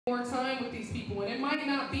more time with these people, and it might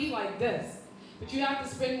not be like this, but you have to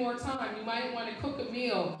spend more time. You might want to cook a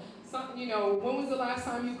meal. Some, when was the last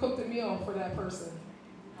time you cooked a meal for that person?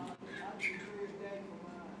 I do 2 a day for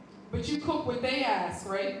mine. But you cook what they ask,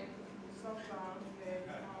 right? Sometimes, and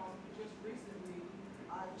just recently,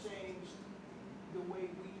 I changed the way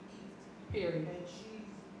we eat, Period. and she's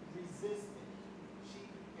resistant. She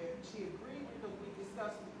she agreed because we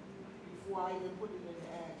discussed it before I even put it into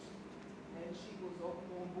action, and she was on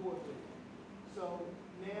board with it. So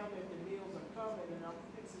now that the meals are coming and I'm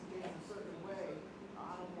fixing things a certain way,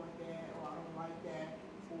 I don't want that, or I don't like that,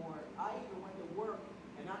 or I even went to work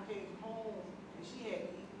and I came home and she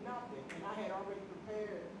hadn't eaten nothing, and I had already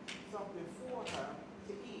prepared something for her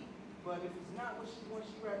to eat. But if it's not what she wants,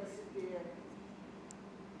 she'd rather sit there,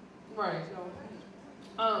 Right. don't eat.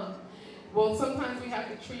 Um, well, sometimes we have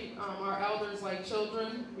to treat our elders like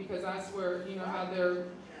children because that's where how they're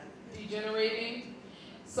degenerating.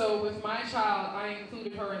 So with my child, I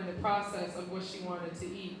included her in the process of what she wanted to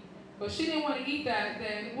eat. But she didn't want to eat that.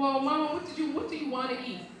 Then, well, Mama, what do you want to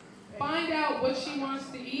eat? Find out what she wants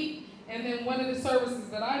to eat, and then one of the services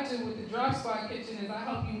that I do with the Drop Squad Kitchen is I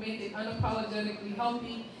help you make it unapologetically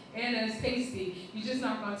healthy and as tasty. You're just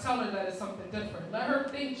not going to tell her that it's something different. Let her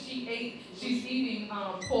think she's eating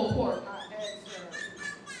pulled pork. I ask her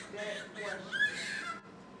that question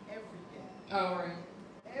every day. All right.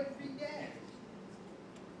 Every day.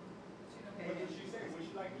 What did she say? What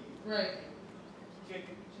she like to eat? Right.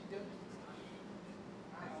 Chicken. She do.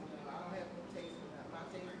 I don't know. I don't have no taste for that. My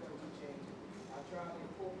taste buds are changing. I try to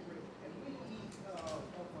incorporate, and we eat a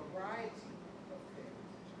variety of things.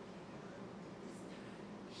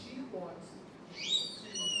 She wants to.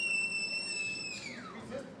 She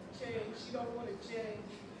resist change. She don't want to change.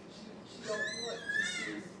 She don't want to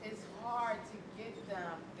see. It's hard to get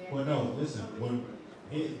them. Well, no, listen.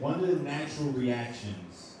 One of the natural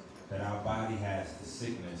reactions that our body has to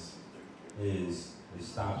sickness is it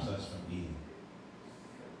stops us from eating.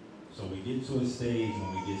 So we get to a stage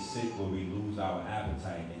when we get sick where we lose our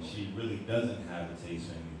appetite, and she really doesn't have a taste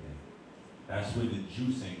for anything. That's when the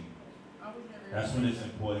juicing. That's when it's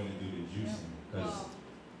important to do the juicing because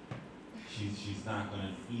she's not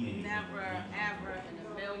gonna eat anything. Never, ever in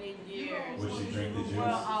a million years. Would she drink the juice?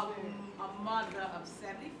 Well, a mother of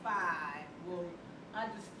 75 will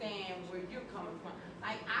understand where you're coming from.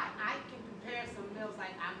 Like I can prepare some meals,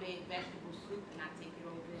 like I made vegetable soup and I take it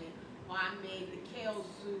over there, or I made the kale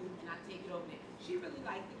soup and I take it over there. She really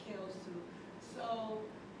liked the kale soup, so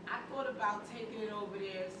I thought about taking it over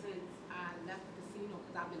there since I left the casino,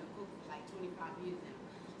 because I've been a cook for like 25 years now.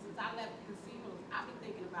 Since I left the casinos, I've been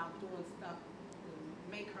thinking about doing stuff to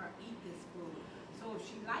make her eat this food. So if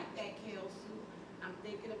she liked that kale soup, I'm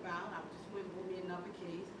thinking about, I just went and bought me another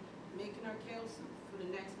case, making her kale soup for the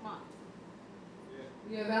next month.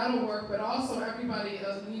 Yeah, that'll work. But also, everybody,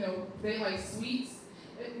 they like sweets.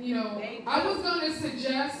 I was going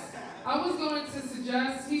to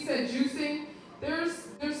suggest. He said juicing. There's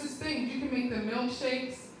this thing. You can make the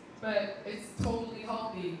milkshakes, but it's totally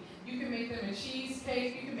healthy. You can make them a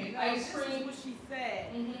cheesecake. You can make ice cream. This is what she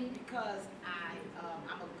said, Mhm. because I'm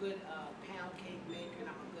a good pound cake maker and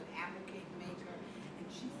I'm a good apple cake maker. And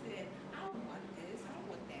she said, I don't want this, I don't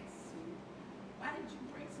want that soup. Why didn't you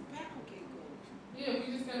bring some pound cake over? Yeah,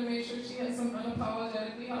 we're just gonna make sure she has some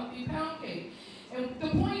unapologetically healthy pound cake. And the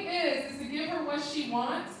point is to give her what she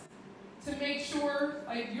wants, to make sure,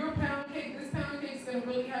 like your pound cake, this pound cake's gonna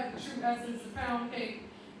really have the true essence of pound cake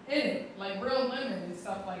in it, like real lemon and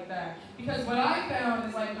stuff like that. Because what I found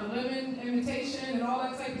is like the lemon imitation and all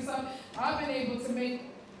that type of stuff, I've been able to make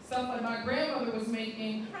stuff like my grandmother was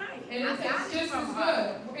making, Right. and it tastes just as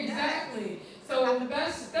good. Exactly. So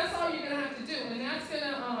that's all you're gonna have to do, and that's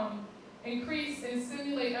gonna increase and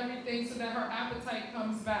stimulate everything so that her appetite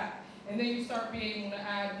comes back, and then you start being able to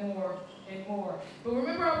add more and more. But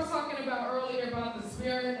remember, I was talking about earlier about the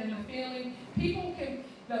spirit and the feeling. People can,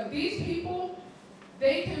 these people,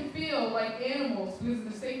 they can feel like animals because of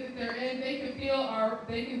the state that they're in. They can feel our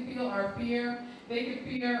fear. They can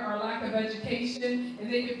feel our lack of education,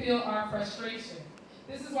 and they can feel our frustration.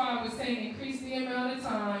 This is why I was saying increase the amount of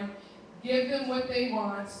time, give them what they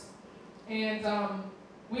want, and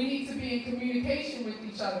we need to be in communication with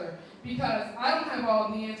each other because I don't have all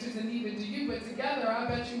the answers and neither do you, but together I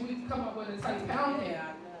bet you we can come up with a tight pound cake. Yeah,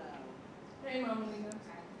 I know. Hey, Mama Lena.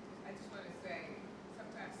 I just want to say,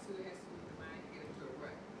 sometimes Sue has to move the mind to get into a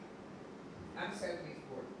rut. I'm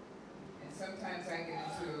 74, and sometimes I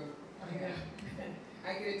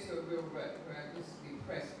get into a real rut where I'm just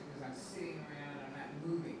depressed because I'm sitting around, I'm not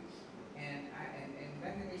moving, and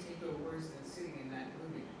nothing makes me feel worse than sitting and not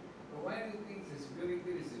moving. But one of the things that's really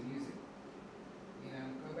good is the music. You know,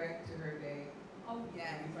 go back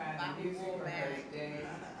that. we find Bobby the music for her Womack. day,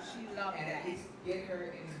 She loved and at that. least get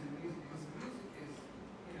her into the music, because music is,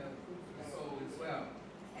 you know, food for the soul as well.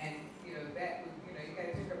 And, you know, that would, you know, you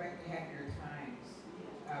gotta take her back to happier times.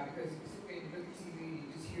 Because you sit there and you look at TV, and you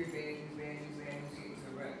just hear bad news, bad news, bad news, you get to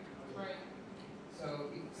the rut. Right. So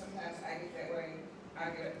sometimes I get that way,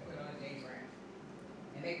 I get up and put on a James Brown.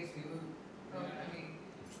 And that gets me moved, you know what I mean?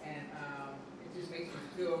 And it just makes me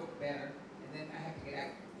feel better, and then I have to get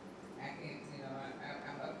out. I can't, you know,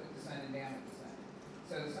 I'm up with the sun and down with the sun.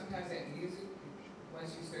 So sometimes that music,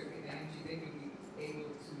 once you start getting energy, then you'll be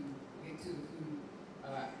able to get to the food a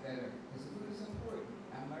lot better. Because the food is important.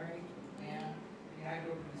 I'm learning now. You know, I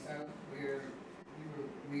grew up in the South where we were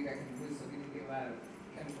way back in the woods, so we didn't get a lot of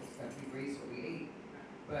chemical stuff. We raised what we ate.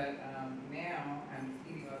 But now I'm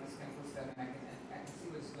eating all this chemical stuff, and I can see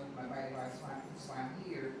what's going on in my body. That's why I'm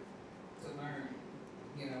here to learn,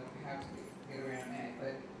 you know, how to get around that.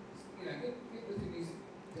 But you know, get with the music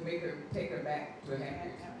to make her take her back to a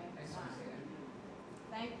happier time. That's what I'm saying.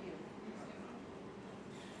 Thank you.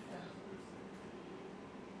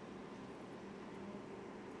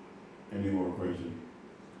 Any more questions?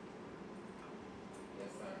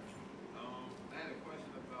 Yes, sir. I had a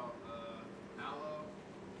question about aloe.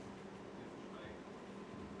 Like,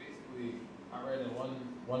 basically, I read in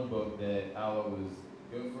one book that aloe was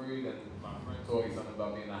good for you. That my friend told me something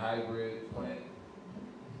about being a hybrid plant,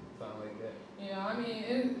 something like that. Yeah, I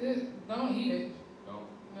mean, don't eat it. Don't.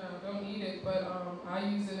 No, don't eat it. But I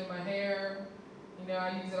use it in my hair. You know,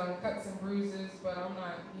 I use it on cuts and bruises, but I'm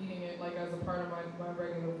not eating it like as a part of my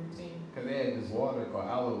regular routine. Cause they had this water called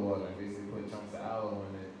aloe water, and basically put chunks of aloe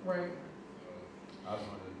in it. Right. So I was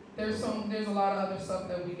wondering. There's a lot of other stuff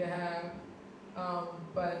that we could have,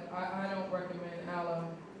 but I don't recommend aloe.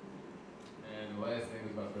 And the last thing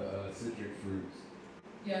was about the citric fruits.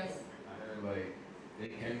 Yes. I heard like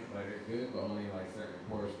they're good, but only like certain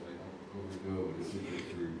portions. Like don't overdo it with the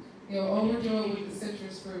citric fruits. You know, overdo it with the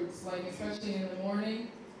citrus fruits, like especially in the morning,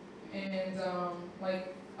 and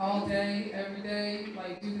like all day, every day.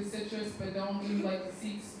 Like do the citrus, but don't do like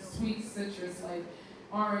the sweet citrus, like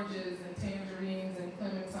oranges and tangerines and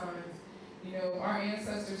clementines. You know, our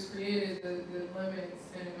ancestors created the lemons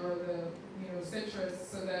or the citrus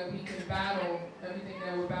so that we can battle everything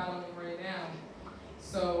that we're battling right now.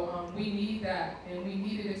 So we need that, and we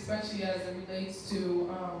need it especially as it relates to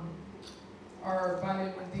our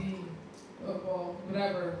vitamin D,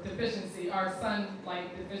 whatever deficiency, our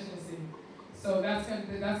sunlight deficiency. So that's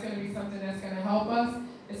gonna be something that's gonna help us.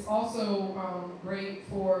 It's also great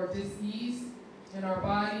for dis-ease in our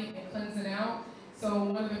body and cleansing out. So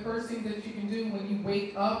one of the first things that you can do when you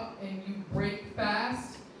wake up and you break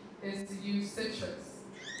fast is to use citrus.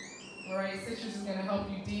 All right, citrus is gonna help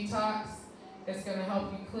you detox. It's gonna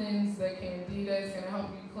help you cleanse the candida. It's gonna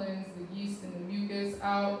help you cleanse the yeast and the mucus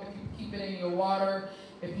out. If you keep it in your water.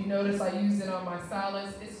 If you notice, I use it on my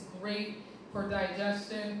salads. It's great for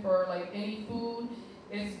digestion, for like any food.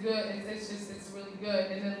 It's good. It's really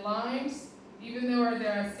good. And then limes, even though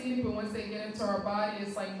they're acidic, but once they get into our body,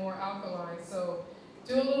 it's like more alkaline. So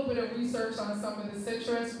do a little bit of research on some of the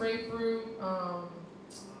citrus, grapefruit.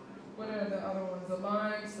 What are the other ones? The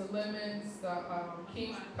limes, the lemons, the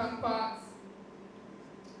kumquats.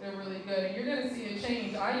 They're really good, and you're gonna see a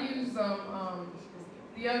change. I used them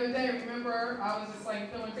the other day. Remember, I was just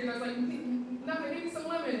like feeling crazy. I was like, "Nothing, give me some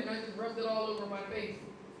lemon," and I just rubbed it all over my face.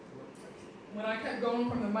 When I kept going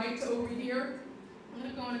from the mic to over here, I'm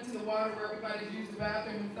not going into the water where everybody's used the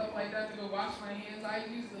bathroom and stuff like that to go wash my hands. I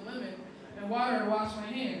use the lemon and water to wash my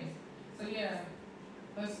hands. So yeah,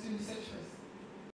 let's do citrus.